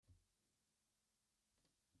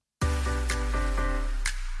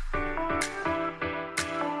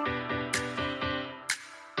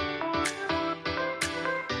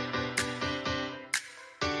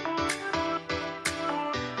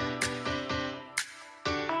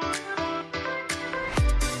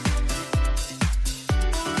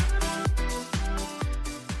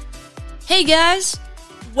Hey guys,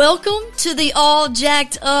 welcome to the All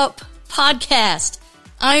Jacked Up podcast.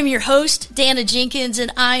 I am your host, Dana Jenkins,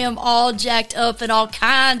 and I am all jacked up in all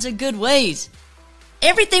kinds of good ways.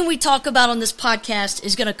 Everything we talk about on this podcast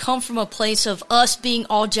is going to come from a place of us being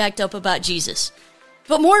all jacked up about Jesus.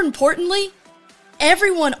 But more importantly,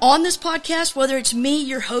 everyone on this podcast, whether it's me,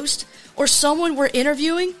 your host, or someone we're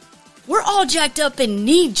interviewing, we're all jacked up and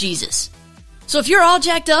need Jesus. So if you're all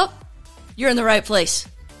jacked up, you're in the right place.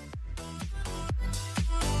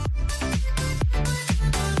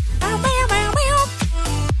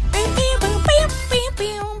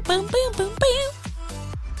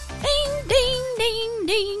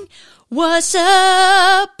 What's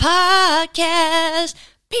up, podcast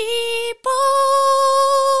people?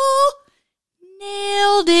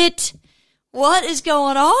 Nailed it. What is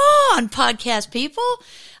going on, podcast people?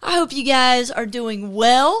 I hope you guys are doing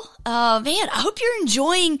well. Man, I hope you're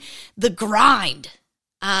enjoying the grind.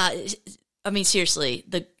 Seriously,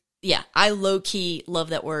 I low-key love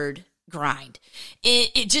that word, grind.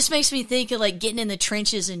 It just makes me think of like getting in the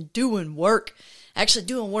trenches and doing work. Actually,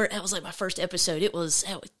 doing work, that was like my first episode. It was,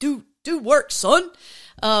 do work, son.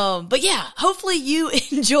 But yeah, hopefully you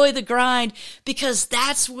enjoy the grind because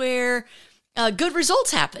that's where good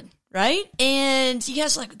results happen, right? And you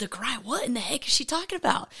guys are like, the grind, what in the heck is she talking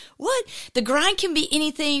about? What? The grind can be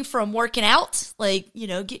anything from working out, like,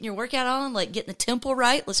 getting your workout on, like getting the tempo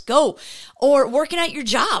right, let's go, or working out your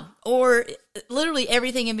job, or literally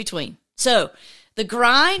everything in between. So the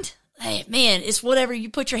grind, hey, man, it's whatever you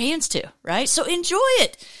put your hands to, right? So enjoy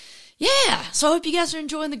it. Yeah, so I hope you guys are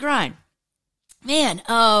enjoying the grind. Man,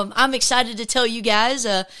 I'm excited to tell you guys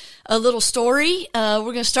a little story. We're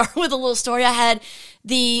going to start with a little story. I had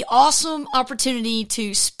the awesome opportunity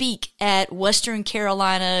to speak at Western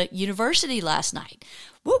Carolina University last night.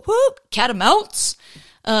 Whoop, whoop, catamounts.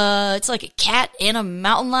 It's like a cat and a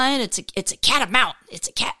mountain lion. It's a catamount. It's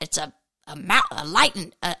a cat. It's a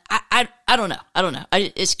lightning. I don't know.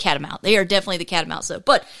 It's catamount. They are definitely the catamounts though.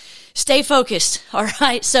 But stay focused. All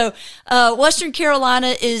right. So, Western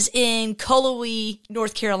Carolina is in Cullowhee,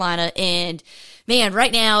 North Carolina. And man,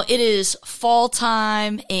 right now it is fall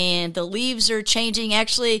time and the leaves are changing.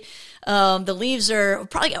 Actually, the leaves are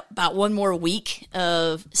probably about one more week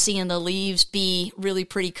of seeing the leaves be really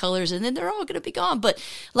pretty colors, and then they're all going to be gone. But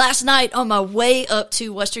last night on my way up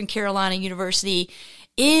to Western Carolina University,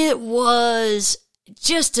 it was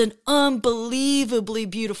just an unbelievably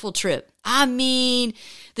beautiful trip. I mean,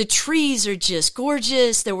 the trees are just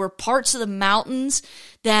gorgeous. There were parts of the mountains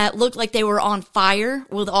that looked like they were on fire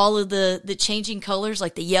with all of the changing colors,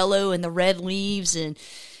 like the yellow and the red leaves, and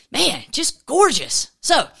man, just gorgeous.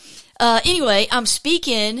 So, anyway, I'm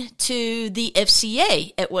speaking to the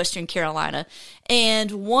FCA at Western Carolina,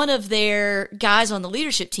 and one of their guys on the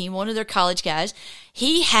leadership team, one of their college guys,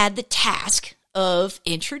 he had the task of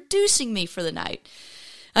introducing me for the night.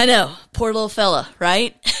 I know, poor little fella,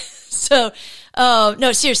 right? So,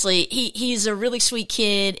 no, seriously, he's a really sweet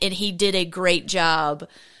kid and he did a great job.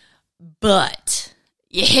 But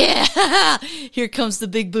yeah, here comes the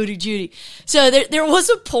big booty Judy. So there was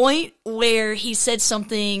a point where he said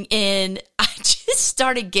something and I just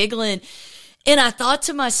started giggling. And I thought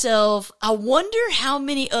to myself, I wonder how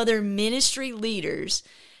many other ministry leaders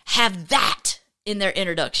have that in their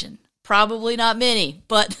introduction. Probably not many,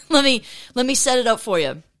 but let me set it up for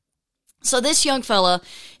you. So this young fella,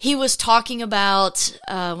 he was talking about,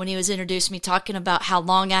 when he was introduced to me, talking about how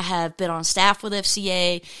long I have been on staff with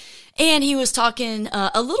FCA. And he was talking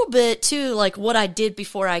a little bit too, like what I did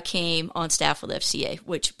before I came on staff with FCA,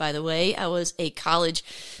 which, by the way, I was a college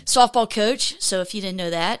softball coach. So if you didn't know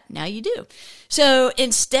that, now you do. So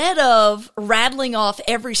instead of rattling off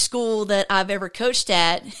every school that I've ever coached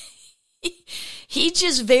at, he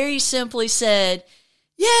just very simply said,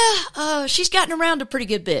 yeah, she's gotten around a pretty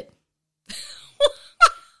good bit.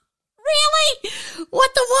 Really?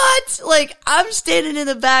 What the what? Like, I'm standing in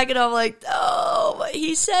the back and I'm like, oh,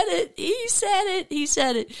 he said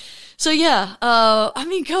it. So yeah,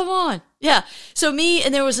 come on. Yeah. So me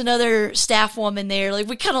and there was another staff woman there, like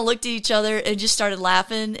we kind of looked at each other and just started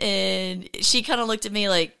laughing, and she kind of looked at me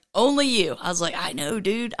like, only you. I was like, I know,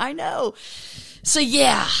 dude, I know. So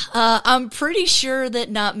yeah, I'm pretty sure that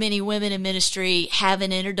not many women in ministry have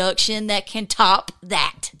an introduction that can top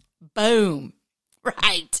that. Boom.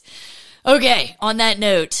 Right. Okay, on that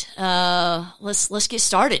note, let's get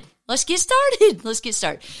started. Let's get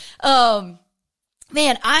started.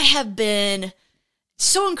 Man, I have been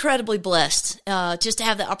so incredibly blessed just to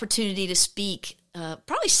have the opportunity to speak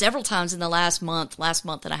probably several times in the last month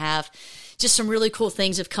and a half, just some really cool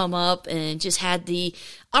things have come up, and just had the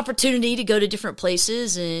opportunity to go to different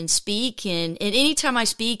places and speak. And anytime I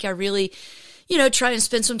speak, I really, try and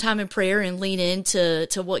spend some time in prayer and lean into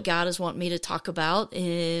what God has wanted me to talk about.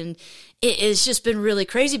 And it has just been really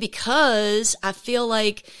crazy, because I feel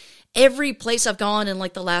like every place I've gone in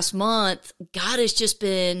like the last month, God has just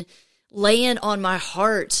been laying on my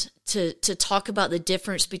heart to talk about the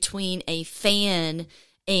difference between a fan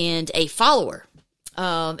and a follower.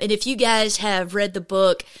 And if you guys have read the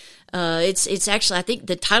book, it's actually, I think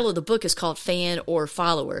the title of the book is called Fan or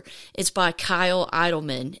Follower. It's by Kyle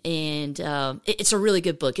Idleman, and it's a really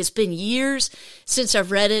good book. It's been years since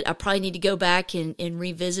I've read it. I probably need to go back and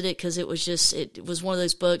revisit it, because it was one of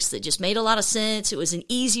those books that just made a lot of sense. It was an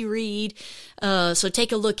easy read, so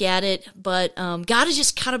take a look at it. But God has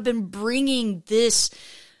just kind of been bringing this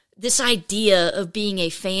idea of being a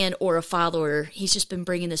fan or a follower. He's just been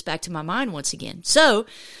bringing this back to my mind once again. So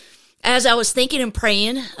as I was thinking and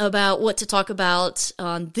praying about what to talk about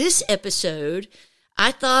on this episode,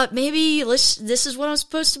 I thought maybe this is what I'm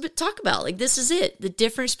supposed to talk about. Like, this is it, the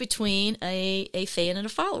difference between a fan and a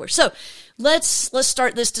follower. So let's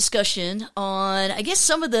start this discussion on, I guess,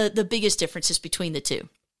 some of the biggest differences between the two.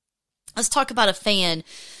 Let's talk about a fan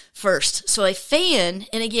first. So a fan,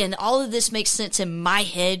 and again, all of this makes sense in my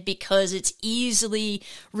head because it's easily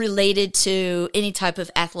related to any type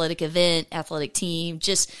of athletic event, athletic team,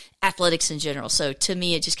 just athletics in general. So to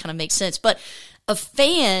me, it just kind of makes sense. But a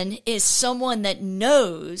fan is someone that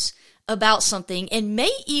knows about something and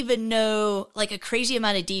may even know like a crazy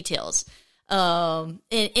amount of details. For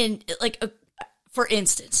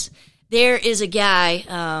instance, there is a guy,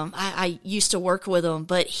 I used to work with him,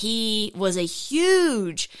 but he was a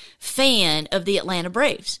huge fan of the Atlanta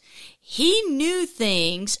Braves. He knew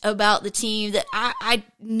things about the team that I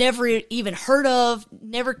never even heard of,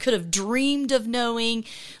 never could have dreamed of knowing.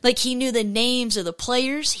 Like, he knew the names of the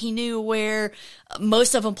players. He knew where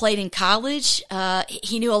most of them played in college.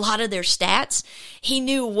 He knew a lot of their stats. He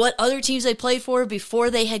knew what other teams they played for before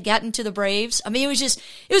they had gotten to the Braves. I mean, it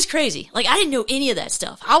was crazy. Like, I didn't know any of that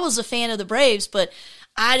stuff. I was a fan of the Braves, but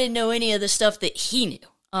I didn't know any of the stuff that he knew.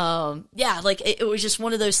 It was just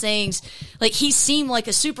one of those things. Like, he seemed like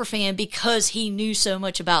a super fan because he knew so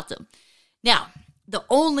much about them. Now, the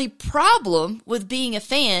only problem with being a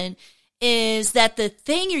fan is that the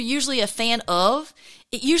thing you're usually a fan of,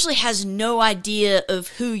 it usually has no idea of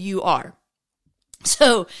who you are.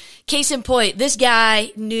 So, case in point, this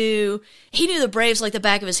guy knew the Braves like the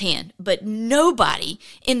back of his hand, but nobody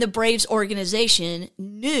in the Braves organization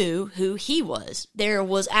knew who he was. There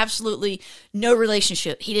was absolutely no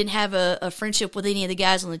relationship. He didn't have a friendship with any of the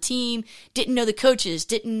guys on the team, didn't know the coaches,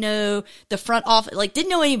 didn't know the front office,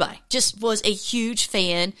 didn't know anybody, just was a huge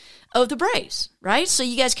fan of the Braves, right? So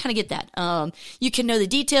you guys kind of get that. You can know the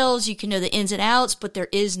details, you can know the ins and outs, but there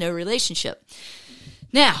is no relationship.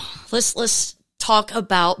 Now, let's talk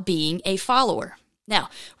about being a follower. Now,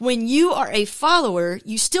 when you are a follower,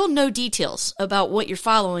 you still know details about what you're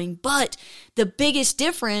following, but the biggest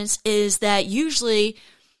difference is that usually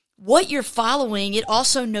what you're following, it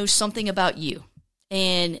also knows something about you.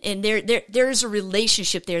 And there's a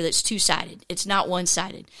relationship there that's two-sided. It's not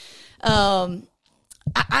one-sided.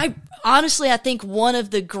 I honestly, I think one of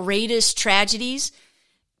the greatest tragedies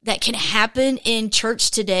that can happen in church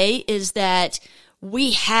today is that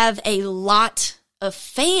we have a lot of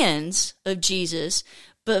fans of Jesus,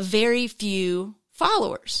 but very few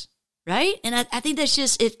followers, right? And I think that's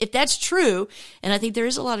just, if that's true, and I think there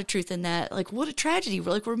is a lot of truth in that, like, what a tragedy.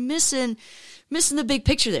 We're missing the big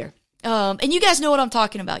picture there. And you guys know what I'm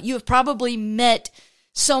talking about. You have probably met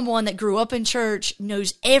someone that grew up in church,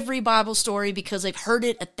 knows every Bible story because they've heard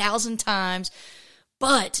it 1,000 times,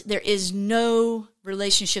 but there is no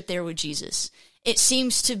relationship there with Jesus. It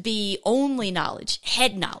seems to be only knowledge,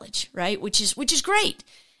 head knowledge, right? Which is great.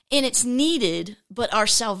 And it's needed, but our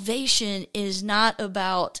salvation is not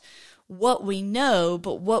about what we know,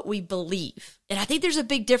 but what we believe. And I think there's a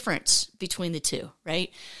big difference between the two,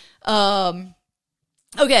 right?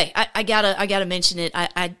 Okay, I gotta mention it.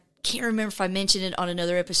 I can't remember if I mentioned it on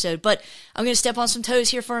another episode, but I'm going to step on some toes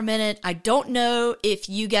here for a minute. I don't know if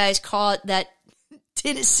you guys caught that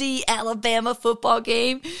Tennessee-Alabama football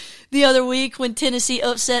game the other week when Tennessee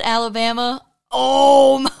upset Alabama.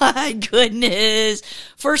 Oh my goodness.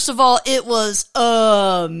 First of all, it was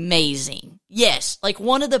amazing. Yes, like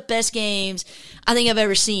one of the best games I think I've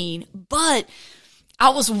ever seen. But I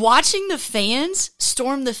was watching the fans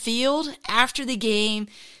storm the field after the game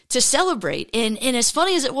to celebrate. And as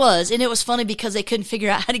funny as it was, and it was funny because they couldn't figure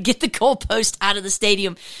out how to get the goalpost out of the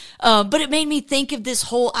stadium, but it made me think of this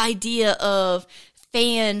whole idea of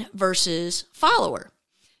fan versus follower.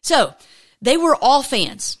 So They were all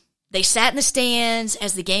fans. They sat in the stands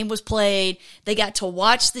as the game was played. They got to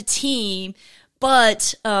watch the team,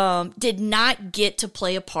 but did not get to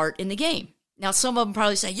play a part in the game. Now, some of them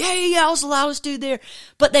probably say, yeah, I was the loudest dude there.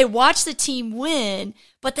 But they watched the team win,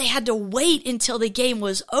 but they had to wait until the game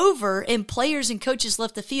was over and players and coaches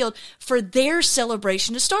left the field for their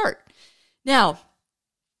celebration to start. Now,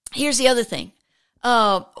 here's the other thing.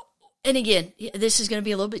 And again, this is going to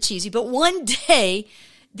be a little bit cheesy, but one day,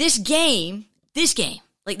 this game is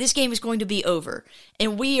going to be over.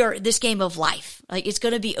 And this game of life, it's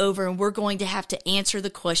going to be over, and we're going to have to answer the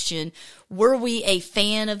question, were we a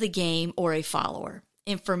fan of the game or a follower?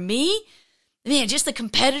 And for me, man, just the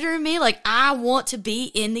competitor in me, I want to be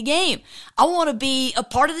in the game. I want to be a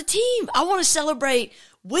part of the team. I want to celebrate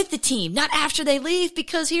with the team, not after they leave,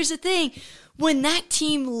 because here's the thing. When that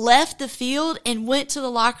team left the field and went to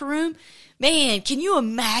the locker room, man, can you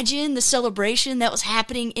imagine the celebration that was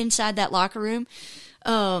happening inside that locker room?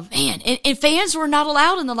 Man, and fans were not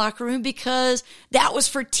allowed in the locker room because that was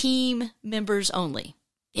for team members only.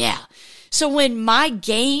 Yeah. So when my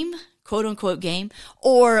game, quote unquote game,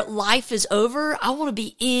 or life is over, I want to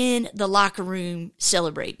be in the locker room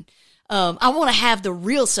celebrating. I want to have the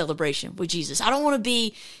real celebration with Jesus. I don't want to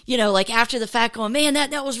be, after the fact going, man,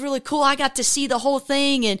 that was really cool. I got to see the whole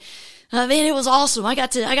thing, and man, it was awesome. I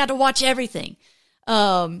got to watch everything.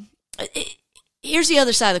 Here's the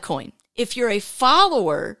other side of the coin. If you're a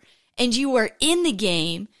follower and you are in the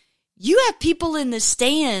game, you have people in the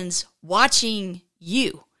stands watching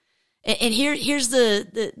you. And here's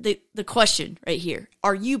the question right here.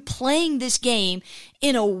 Are you playing this game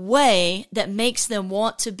in a way that makes them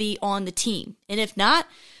want to be on the team? And if not,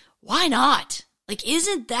 why not?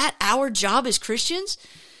 Isn't that our job as Christians?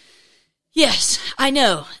 Yes, I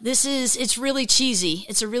know. It's really cheesy.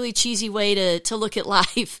 It's a really cheesy way to look at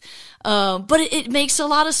life. But it makes a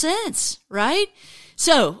lot of sense, right?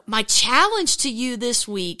 So my challenge to you this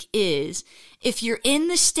week is, if you're in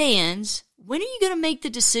the stands, when are you going to make the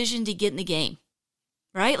decision to get in the game?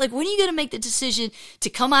 Right? When are you going to make the decision to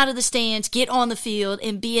come out of the stands, get on the field,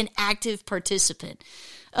 and be an active participant?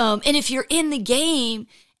 And if you're in the game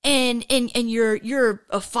and you're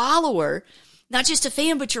a follower, not just a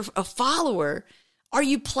fan, but you're a follower, are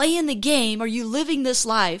you playing the game? Are you living this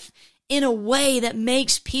life in a way that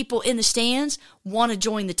makes people in the stands want to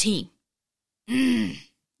join the team?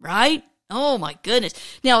 Right? Oh my goodness.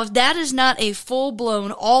 Now, if that is not a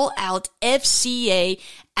full-blown, all-out FCA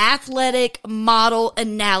athletic model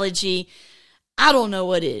analogy, I don't know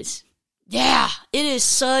what is. Yeah, it is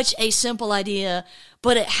such a simple idea,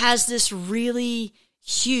 but it has this really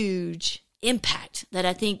huge impact that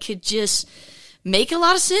I think could just make a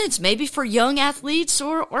lot of sense. Maybe for young athletes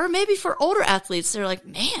or maybe for older athletes. They're like,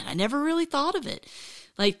 man, I never really thought of it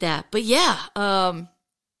like that. But yeah,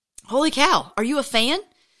 holy cow. Are you a fan?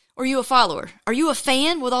 Or are you a follower? Are you a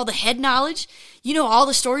fan with all the head knowledge? You know all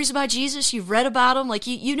the stories about Jesus. You've read about him.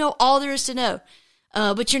 You know all there is to know.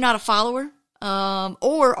 But you're not a follower.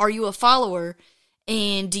 Or are you a follower?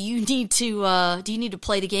 And do you need to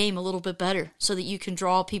play the game a little bit better so that you can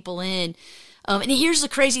draw people in? And here's the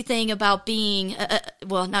crazy thing about being,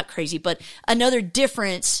 not crazy, but another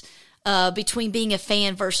difference between being a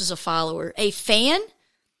fan versus a follower. A fan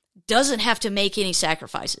doesn't have to make any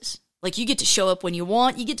sacrifices. You get to show up when you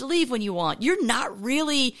want, you get to leave when you want. You're not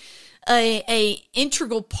really a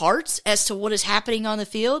integral part as to what is happening on the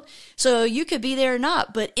field, so you could be there or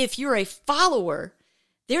not. But if you're a follower,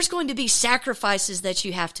 there's going to be sacrifices that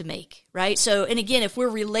you have to make, right? So, and again, if we're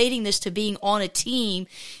relating this to being on a team,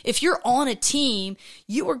 if you're on a team,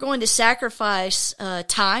 you are going to sacrifice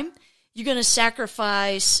time. You're going to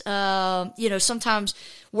sacrifice, sometimes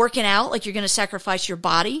working out, you're going to sacrifice your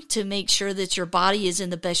body to make sure that your body is in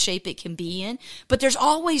the best shape it can be in. But there's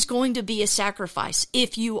always going to be a sacrifice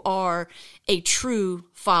if you are a true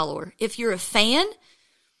follower. If you're a fan,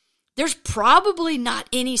 there's probably not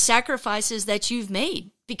any sacrifices that you've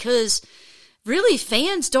made, because really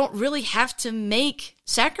fans don't really have to make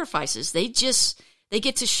sacrifices. They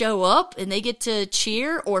get to show up and they get to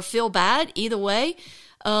cheer or feel bad, either way.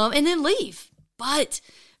 And then leave. But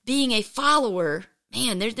being a follower,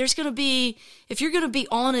 man, there's going to be, if you're going to be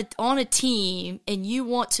on a team and you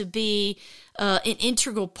want to be an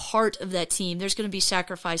integral part of that team, there's going to be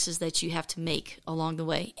sacrifices that you have to make along the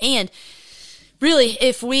way. And really,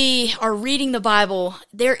 if we are reading the Bible,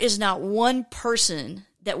 there is not one person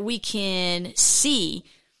that we can see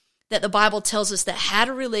that the Bible tells us that had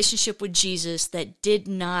a relationship with Jesus that did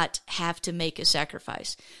not have to make a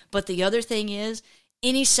sacrifice. But the other thing is,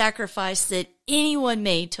 any sacrifice that anyone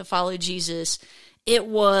made to follow Jesus, it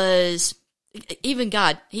was even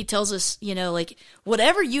God, he tells us, like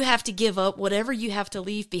whatever you have to give up, whatever you have to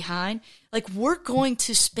leave behind, like we're going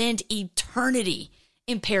to spend eternity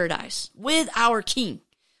in paradise with our King.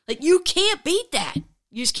 Like you can't beat that.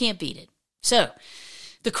 You just can't beat it. So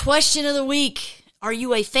the question of the week, are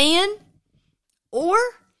you a fan or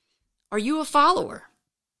are you a follower?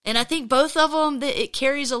 And I think both of them, it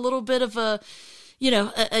carries a little bit of a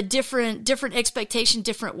different expectation,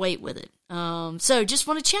 different weight with it. So just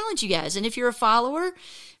want to challenge you guys. And if you're a follower,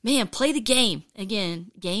 man, play the game. Again,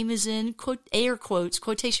 game is in air quotes,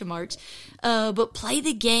 quotation marks. But play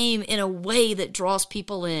the game in a way that draws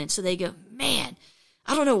people in. So they go, man,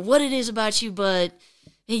 I don't know what it is about you, but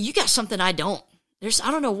hey, you got something I don't.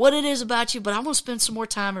 I don't know what it is about you, but I'm going to spend some more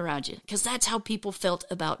time around you. Because that's how people felt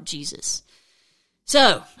about Jesus.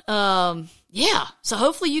 So, yeah. So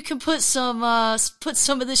hopefully you can put some of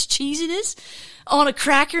this cheesiness on a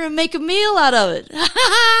cracker and make a meal out of it.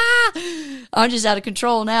 I'm just out of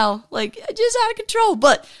control now. Like, just out of control.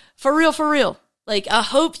 But for real. Like, I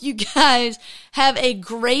hope you guys have a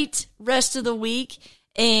great rest of the week.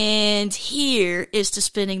 And here is to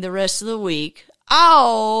spending the rest of the week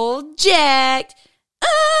all jacked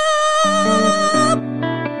up.